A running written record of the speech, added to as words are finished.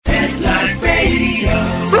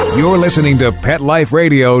You're listening to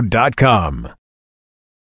PetLifeRadio.com.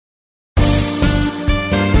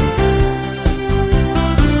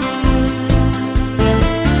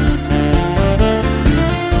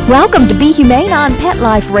 Welcome to Be Humane on Pet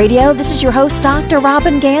Life Radio. This is your host, Dr.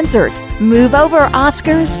 Robin Ganzert. Move over,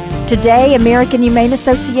 Oscars. Today, American Humane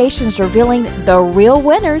Association is revealing the real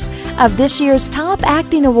winners of this year's top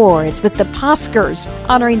acting awards with the Oscars,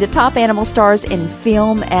 honoring the top animal stars in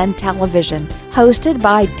film and television. Hosted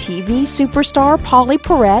by TV superstar Polly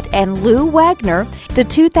Perrette and Lou Wagner, the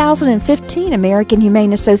 2015 American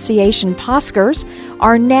Humane Association Oscars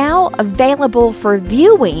are now available for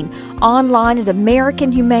viewing online at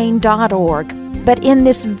AmericanHumane.org. But in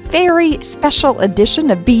this very special edition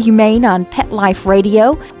of Be Humane on Pet Life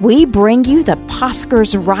Radio, we bring you the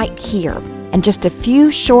Oscars right here. And just a few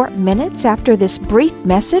short minutes after this brief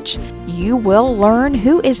message, you will learn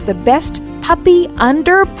who is the best puppy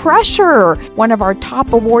under pressure. One of our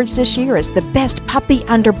top awards this year is the best puppy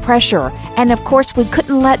under pressure. And of course, we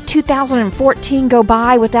couldn't let 2014 go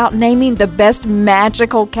by without naming the best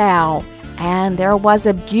magical cow. And there was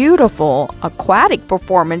a beautiful aquatic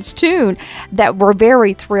performance, too, that we're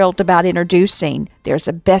very thrilled about introducing. There's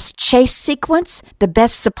a best chase sequence, the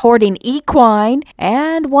best supporting equine,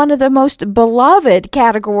 and one of the most beloved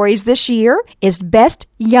categories this year is best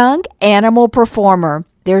young animal performer.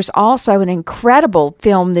 There's also an incredible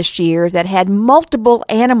film this year that had multiple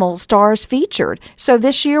animal stars featured. So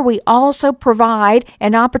this year we also provide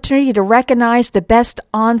an opportunity to recognize the best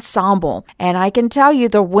ensemble. And I can tell you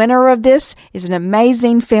the winner of this is an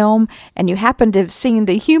amazing film, and you happen to have seen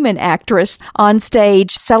the human actress on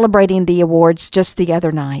stage celebrating the awards just the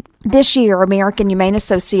other night. This year, American Humane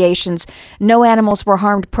Association's No Animals Were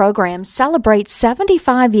Harmed program celebrates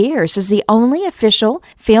 75 years as the only official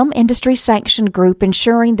film industry sanctioned group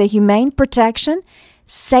ensuring the humane protection,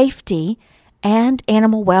 safety, and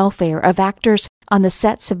animal welfare of actors on the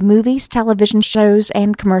sets of movies, television shows,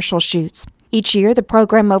 and commercial shoots. Each year, the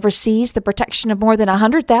program oversees the protection of more than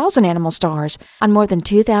 100,000 animal stars on more than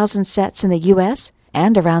 2,000 sets in the U.S.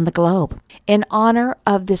 and around the globe. In honor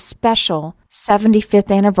of this special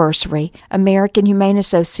 75th anniversary, American Humane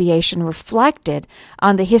Association reflected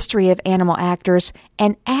on the history of animal actors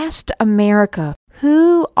and asked America,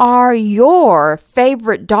 who are your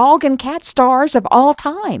favorite dog and cat stars of all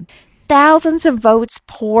time? Thousands of votes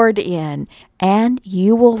poured in, and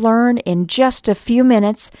you will learn in just a few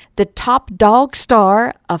minutes the top dog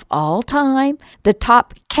star of all time, the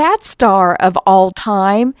top cat star of all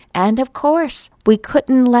time, and of course, we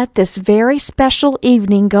couldn't let this very special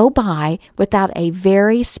evening go by without a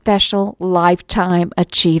very special Lifetime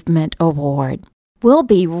Achievement Award. We'll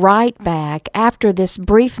be right back after this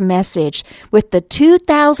brief message with the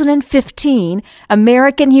 2015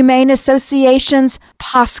 American Humane Association's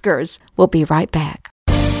Oscars. We'll be right back.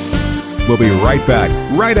 We'll be right back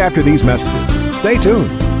right after these messages. Stay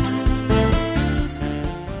tuned.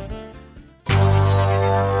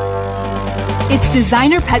 It's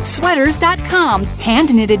DesignerPetSweaters.com.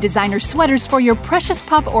 Hand-knitted designer sweaters for your precious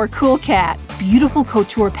pup or cool cat. Beautiful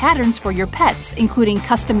couture patterns for your pets, including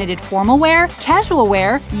custom-knitted formal wear, casual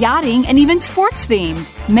wear, yachting, and even sports-themed.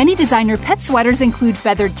 Many designer pet sweaters include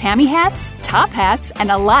feathered tammy hats, top hats,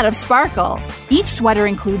 and a lot of sparkle. Each sweater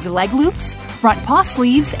includes leg loops, front paw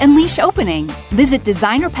sleeves, and leash opening. Visit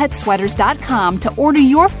DesignerPetSweaters.com to order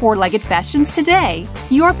your four-legged fashions today.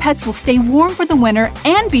 Your pets will stay warm for the winter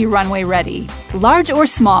and be runway ready. Large or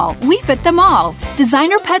small, we fit them all.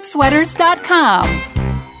 DesignerPetSweaters.com.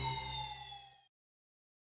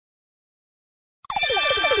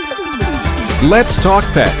 Let's Talk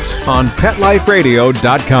Pets on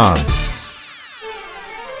PetLifeRadio.com.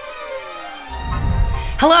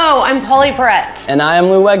 Hello, I'm Polly Perrette. And I am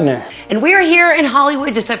Lou Wagner. And we're here in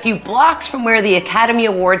Hollywood, just a few blocks from where the Academy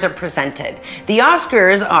Awards are presented. The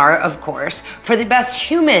Oscars are, of course, for the best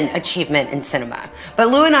human achievement in cinema. But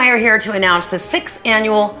Lou and I are here to announce the 6th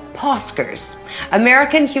annual Oscars,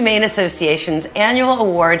 American Humane Association's annual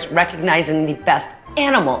awards recognizing the best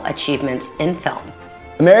animal achievements in film.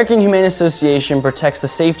 American Humane Association protects the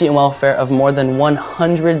safety and welfare of more than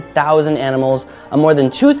 100,000 animals on more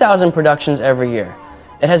than 2,000 productions every year.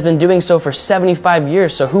 It has been doing so for 75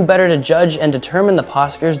 years, so who better to judge and determine the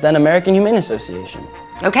Oscars than American Humane Association?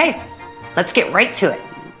 Okay, let's get right to it.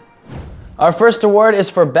 Our first award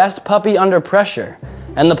is for Best Puppy Under Pressure,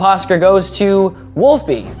 and the Oscar goes to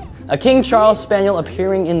Wolfie, a King Charles Spaniel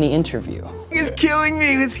appearing in The Interview. He's killing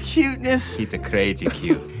me with cuteness. He's a crazy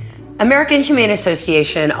cute. American Humane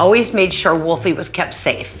Association always made sure Wolfie was kept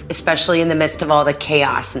safe, especially in the midst of all the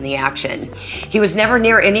chaos and the action. He was never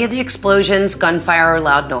near any of the explosions, gunfire, or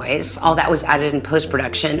loud noise. All that was added in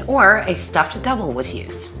post-production, or a stuffed devil was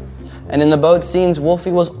used. And in the boat scenes, Wolfie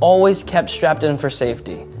was always kept strapped in for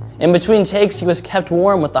safety. In between takes, he was kept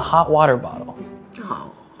warm with a hot water bottle.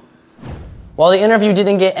 Oh. While the interview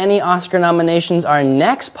didn't get any Oscar nominations, our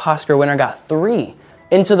next Oscar winner got 3.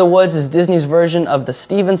 Into the Woods is Disney's version of the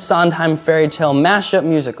Stephen Sondheim fairy tale mashup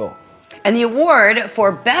musical. And the award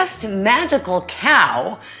for Best Magical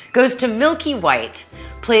Cow goes to Milky White,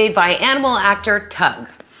 played by animal actor Tug.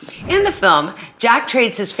 In the film, Jack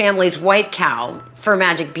trades his family's white cow for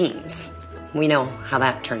magic beans. We know how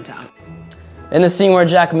that turns out. In the scene where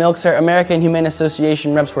Jack milks her, American Humane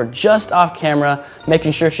Association reps were just off camera,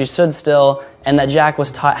 making sure she stood still, and that Jack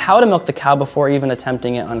was taught how to milk the cow before even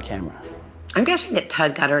attempting it on camera. I'm guessing that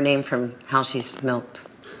Tug got her name from how she's milked.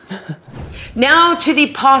 Now to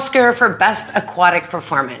the Oscar for Best Aquatic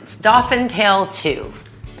Performance, Dolphin Tale 2.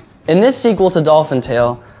 In this sequel to Dolphin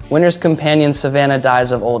Tale, Winter's companion Savannah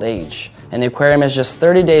dies of old age, and the aquarium has just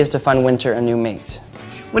 30 days to find Winter a new mate.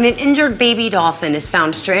 When an injured baby dolphin is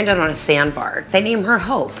found stranded on a sandbar, they name her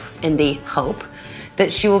Hope, in the hope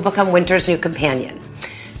that she will become Winter's new companion.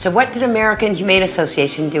 So what did American Humane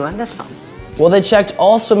Association do on this film? Well, they checked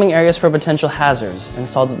all swimming areas for potential hazards and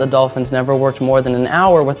saw that the dolphins never worked more than an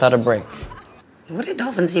hour without a break. What do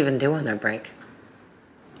dolphins even do on their break?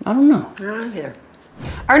 I don't know. I don't know either.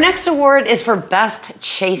 Our next award is for Best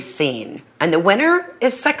Chase Scene, and the winner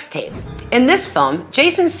is Sex Tape. In this film,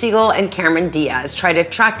 Jason Segel and Cameron Diaz try to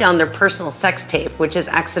track down their personal sex tape, which has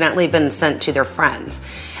accidentally been sent to their friends.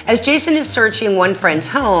 As Jason is searching one friend's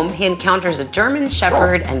home, he encounters a German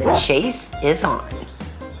Shepherd, and the chase is on.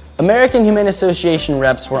 American Humane Association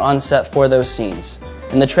reps were on set for those scenes.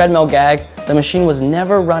 In the treadmill gag, the machine was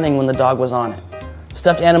never running when the dog was on it.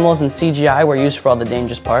 Stuffed animals and CGI were used for all the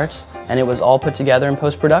dangerous parts, and it was all put together in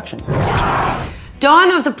post-production.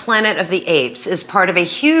 Dawn of the Planet of the Apes is part of a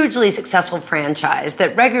hugely successful franchise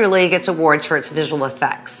that regularly gets awards for its visual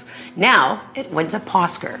effects. Now, it wins a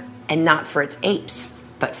Oscar, and not for its apes,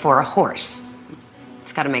 but for a horse.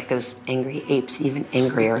 It's got to make those angry apes even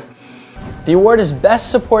angrier. The award is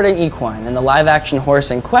Best Supporting Equine, and the live-action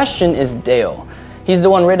horse in question is Dale. He's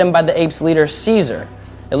the one ridden by the ape's leader, Caesar.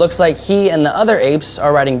 It looks like he and the other apes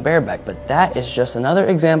are riding bareback, but that is just another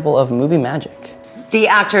example of movie magic. The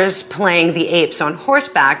actors playing the apes on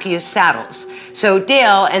horseback used saddles. So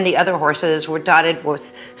Dale and the other horses were dotted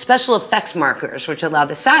with special effects markers, which allowed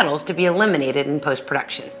the saddles to be eliminated in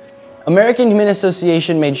post-production. American Humane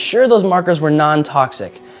Association made sure those markers were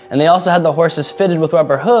non-toxic, and they also had the horses fitted with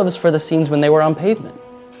rubber hooves for the scenes when they were on pavement.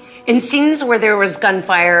 In scenes where there was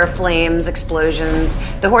gunfire, flames, explosions,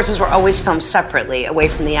 the horses were always filmed separately, away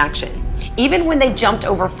from the action. Even when they jumped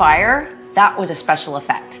over fire, that was a special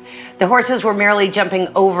effect. The horses were merely jumping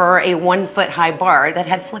over a 1-foot-high bar that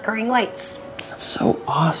had flickering lights. That's so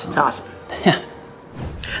awesome. It's awesome. Yeah.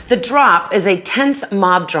 The Drop is a tense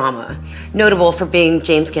mob drama, notable for being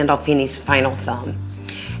James Gandolfini's final film.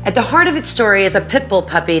 At the heart of its story is a pit bull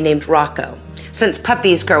puppy named Rocco. Since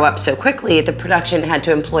puppies grow up so quickly, the production had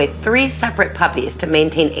to employ 3 separate puppies to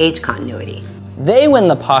maintain age continuity. They win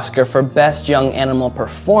the Oscar for Best Young Animal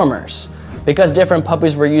Performers. Because different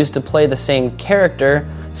puppies were used to play the same character,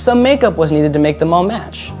 some makeup was needed to make them all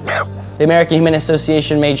match. The American Humane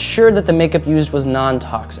Association made sure that the makeup used was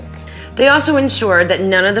non-toxic. They also ensured that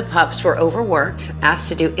none of the pups were overworked, asked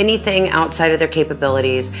to do anything outside of their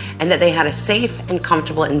capabilities, and that they had a safe and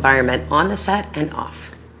comfortable environment on the set and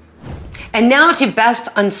off. And now to Best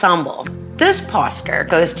Ensemble. This Oscar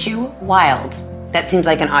goes to Wild. That seems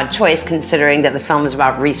like an odd choice considering that the film is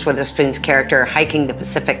about Reese Witherspoon's character hiking the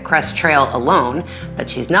Pacific Crest Trail alone, but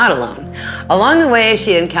she's not alone. Along the way,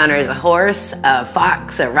 she encounters a horse, a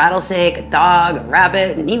fox, a rattlesnake, a dog, a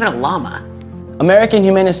rabbit, and even a llama. American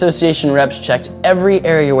Humane Association reps checked every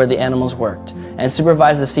area where the animals worked and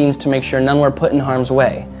supervised the scenes to make sure none were put in harm's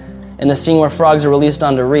way. In the scene where frogs are released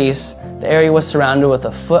onto Reese, the area was surrounded with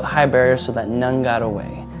a foot-high barrier so that none got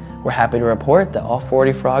away. We're happy to report that all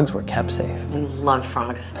 40 frogs were kept safe. I love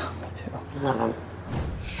frogs. Oh, me too. Love them.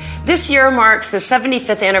 This year marks the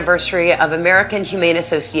 75th anniversary of American Humane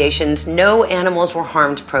Association's No Animals Were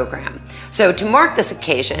Harmed program. So to mark this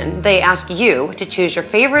occasion, they ask you to choose your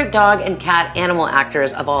favorite dog and cat animal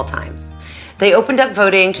actors of all times. They opened up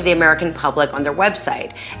voting to the American public on their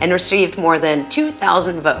website and received more than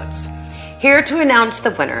 2,000 votes. Here to announce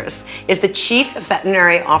the winners is the Chief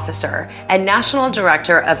Veterinary Officer and National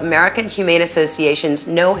Director of American Humane Association's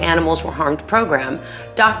No Animals Were Harmed program,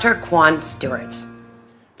 Dr. Quan Stewart.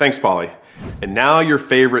 Thanks, Polly. And now your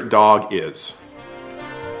favorite dog is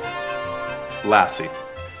Lassie.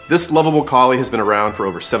 This lovable collie has been around for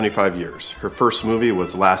over 75 years. Her first movie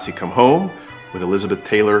was Lassie Come Home, with Elizabeth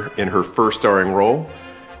Taylor in her first starring role.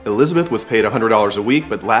 Elizabeth was paid $100 a week,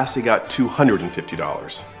 but Lassie got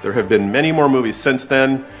 $250. There have been many more movies since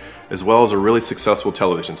then, as well as a really successful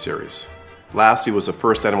television series. Lassie was the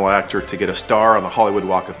first animal actor to get a star on the Hollywood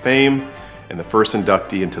Walk of Fame and the first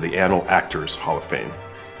inductee into the Animal Actors Hall of Fame.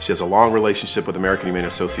 She has a long relationship with the American Humane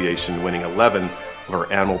Association, winning 11 of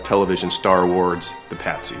our Animal Television Star Awards, the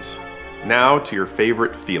Patsies. Now to your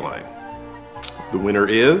favorite feline. The winner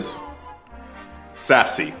is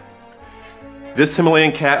Sassy. This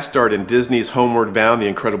Himalayan cat starred in Disney's Homeward Bound: The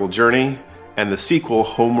Incredible Journey and the sequel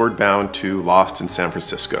Homeward Bound 2: Lost in San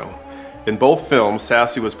Francisco. In both films,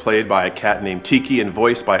 Sassy was played by a cat named Tiki and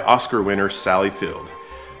voiced by Oscar winner Sally Field.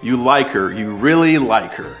 You like her, you really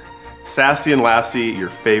like her. Sassy and Lassie, your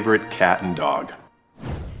favorite cat and dog.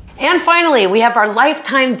 And finally, we have our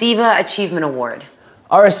Lifetime Diva Achievement Award.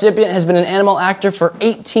 Our recipient has been an animal actor for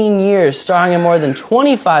 18 years, starring in more than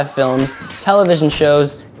 25 films, television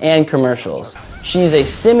shows, and commercials. She's a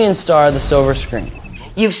simian star of the silver screen.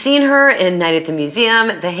 You've seen her in Night at the Museum,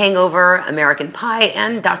 The Hangover, American Pie,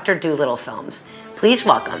 and Dr. Dolittle films. Please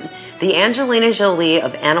welcome the Angelina Jolie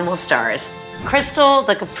of animal stars, Crystal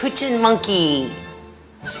the Capuchin Monkey.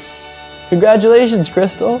 Congratulations,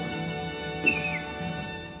 Crystal.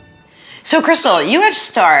 So, Crystal, you have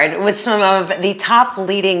starred with some of the top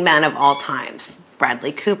leading men of all times.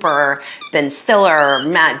 Bradley Cooper, Ben Stiller,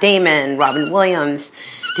 Matt Damon, Robin Williams.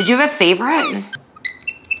 Did you have a favorite?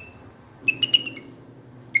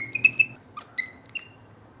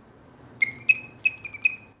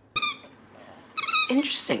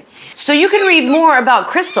 Interesting. So you can read more about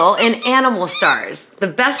Crystal in Animal Stars, the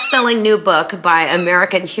best-selling new book by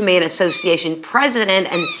American Humane Association President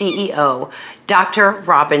and CEO, Dr.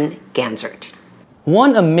 Robin Ganzert.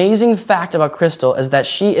 One amazing fact about Crystal is that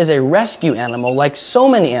she is a rescue animal like so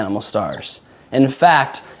many animal stars. In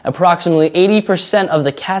fact, approximately 80% of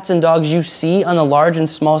the cats and dogs you see on the large and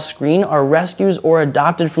small screen are rescues or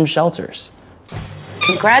adopted from shelters.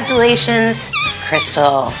 Congratulations,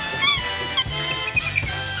 Crystal.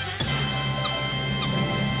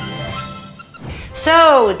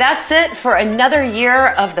 So that's it for another year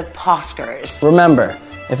of the Oscars. Remember,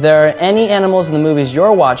 if there are any animals in the movies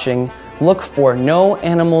you're watching, look for "No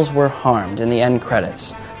animals were harmed" in the end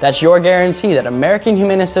credits. That's your guarantee that American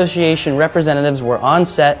Humane Association representatives were on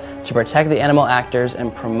set to protect the animal actors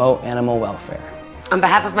and promote animal welfare. On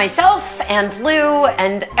behalf of myself and Lou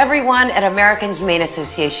and everyone at American Humane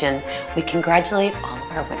Association, we congratulate all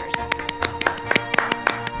of our winners.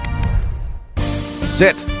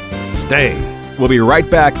 Sit. Stay. We'll be right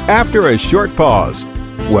back after a short pause.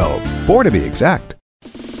 Well, 4 to be exact.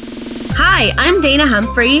 Hi, I'm Dana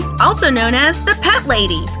Humphrey, also known as the Pet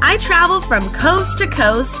Lady. I travel from coast to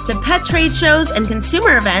coast to pet trade shows and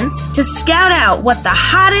consumer events to scout out what the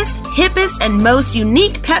hottest, hippest, and most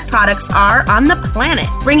unique pet products are on the planet,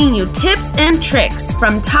 bringing you tips and tricks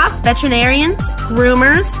from top veterinarians,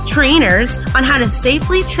 groomers, trainers on how to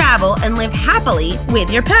safely travel and live happily with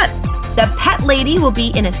your pets. The Pet Lady will be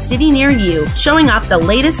in a city near you, showing off the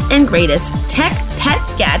latest and greatest tech pet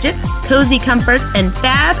gadgets, cozy comforts, and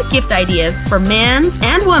fab gift ideas for man's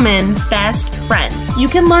and woman's best friend. You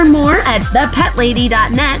can learn more at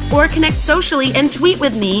thepetlady.net or connect socially and tweet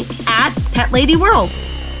with me at PetLadyWorld.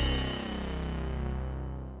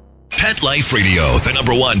 Pet Life Radio, the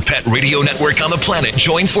 #1 pet radio network on the planet,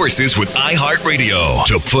 joins forces with iHeartRadio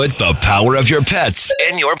to put the power of your pets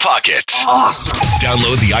in your pocket. Awesome.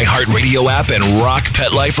 Download the iHeartRadio app and rock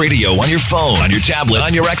Pet Life Radio on your phone, on your tablet,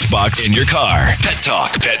 on your Xbox, in your car. Pet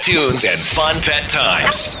talk, pet tunes, and fun pet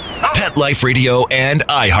times. Pet Life Radio and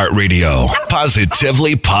iHeartRadio.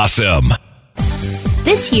 Positively Possum.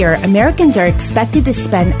 This year, Americans are expected to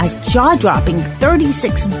spend a jaw-dropping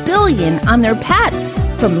 $36 billion on their pets.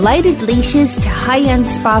 From lighted leashes to high-end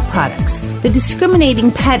spa products, the discriminating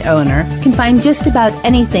pet owner can find just about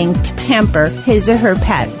anything to pamper his or her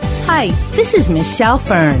pet. Hi, this is Michelle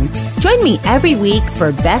Fern. Join me every week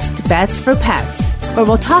for Best Bets for Pets, where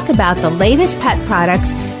we'll talk about the latest pet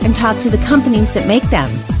products and talk to the companies that make them.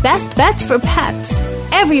 Best Bets for Pets,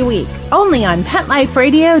 every week, only on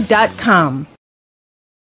PetLifeRadio.com.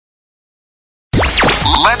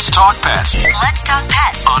 Let's talk pets. Let's talk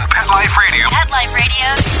pets On Pet Life Radio. Pet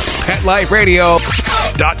Life Radio.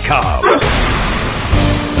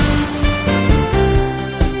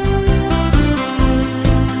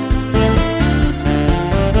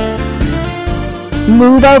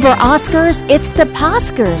 Move over, Oscars. It's the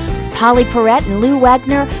Poskers. Polly Perrette and Lou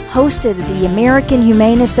Wagner hosted the American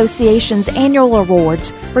Humane Association's annual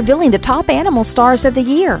awards, revealing the top animal stars of the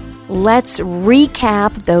year. Let's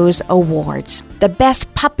recap those awards. The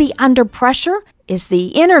best puppy under pressure is The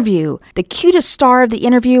Interview. The cutest star of The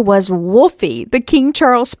Interview was Wolfie, the King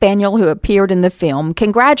Charles Spaniel who appeared in the film.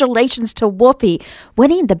 Congratulations to Wolfie,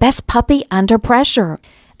 winning the best puppy under pressure.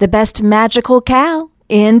 The best magical cow,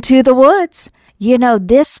 Into the Woods. You know,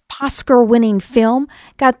 this Oscar-winning film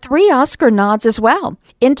got 3 Oscar nods as well.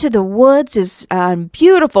 Into the Woods is a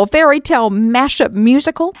beautiful fairy tale mashup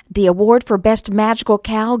musical. The award for Best Magical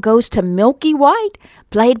Cow goes to Milky White,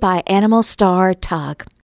 played by animal star Tug.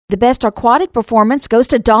 The best aquatic performance goes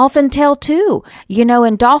to Dolphin Tale 2. You know,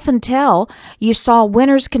 in Dolphin Tale, you saw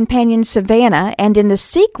Winter's companion Savannah, and in the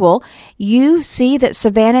sequel, you see that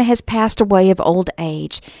Savannah has passed away of old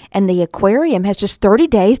age, and the aquarium has just 30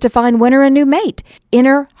 days to find Winter a new mate.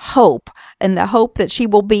 Inner hope, and the hope that she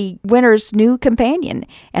will be Winter's new companion,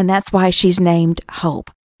 and that's why she's named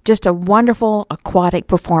Hope. Just a wonderful aquatic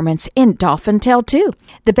performance in Dolphin Tale 2.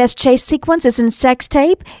 The best chase sequence is in Sex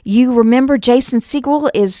Tape. You remember Jason Segel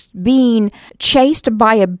is being chased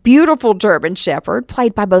by a beautiful German Shepherd,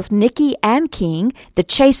 played by both Nikki and King. The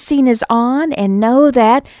chase scene is on, and know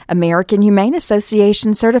that American Humane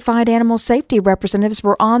Association certified animal safety representatives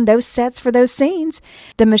were on those sets for those scenes.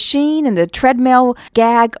 The machine and the treadmill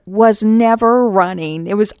gag was never running.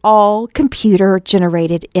 It was all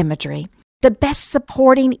computer-generated imagery. The Best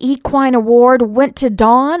Supporting Equine Award went to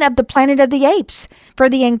Dawn of the Planet of the Apes for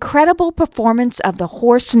the incredible performance of the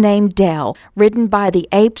horse named Dell, ridden by the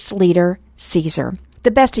apes' leader, Caesar. The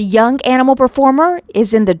best young animal performer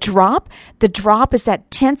is in The Drop. The Drop is that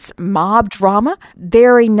tense mob drama,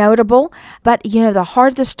 very notable. But, you know, the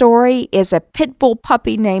heart of the story is a pit bull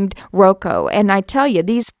puppy named Rocco. And I tell you,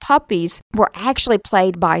 these puppies were actually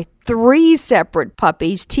played by 3 separate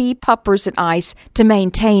puppies, T, Puppers, and Ice, to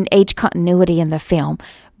maintain age continuity in the film.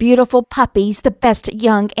 Beautiful puppies. The Best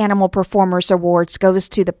Young Animal Performers Awards goes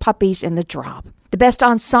to the puppies in The Drop. The best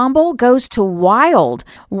ensemble goes to Wild.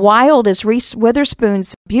 Wild is Reese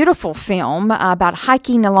Witherspoon's beautiful film about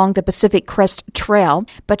hiking along the Pacific Crest Trail,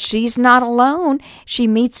 but she's not alone. She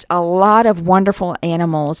meets a lot of wonderful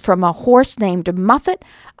animals, from a horse named Muffet,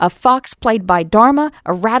 a fox played by Dharma,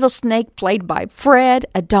 a rattlesnake played by Fred,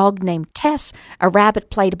 a dog named Tess, a rabbit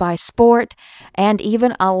played by Sport, and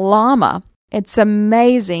even a llama. It's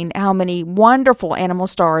amazing how many wonderful animal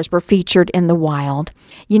stars were featured in The Wild.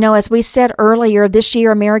 You know, as we said earlier, this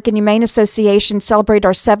year American Humane Association celebrated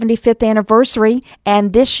our 75th anniversary,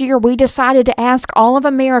 and this year we decided to ask all of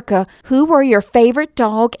America, who were your favorite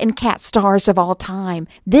dog and cat stars of all time?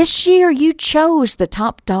 This year you chose the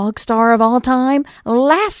top dog star of all time,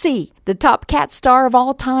 Lassie, the top cat star of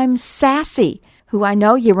all time, Sassy, who I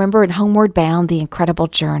know you remember in Homeward Bound, The Incredible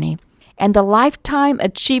Journey. And the Lifetime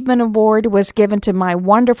Achievement Award was given to my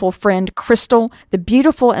wonderful friend Crystal, the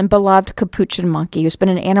beautiful and beloved Capuchin monkey, who's been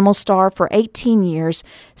an animal star for 18 years,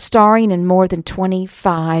 starring in more than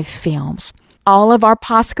 25 films. All of our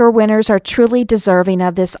Oscar winners are truly deserving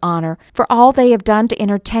of this honor for all they have done to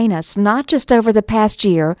entertain us, not just over the past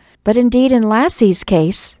year, but indeed in Lassie's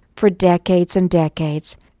case, for decades and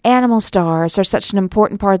decades. Animal stars are such an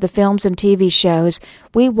important part of the films and TV shows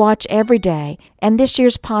we watch every day, and this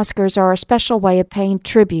year's Oscars are a special way of paying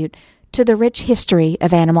tribute to the rich history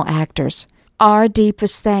of animal actors. Our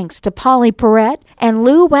deepest thanks to Polly Perrette and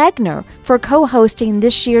Lou Wagner for co-hosting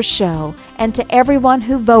this year's show, and to everyone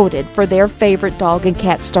who voted for their favorite dog and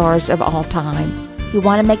cat stars of all time. You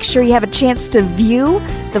want to make sure you have a chance to view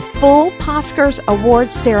the full Oscars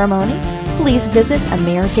Awards ceremony? Please visit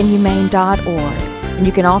AmericanHumane.org. And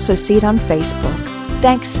you can also see it on Facebook.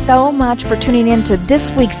 Thanks so much for tuning in to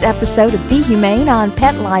this week's episode of Be Humane on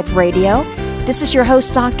Pet Life Radio. This is your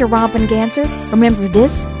host, Dr. Robin Ganser. Remember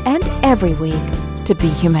this and every week to be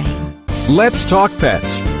humane. Let's Talk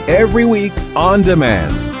Pets, every week on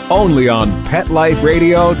demand, only on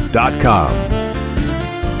PetLifeRadio.com.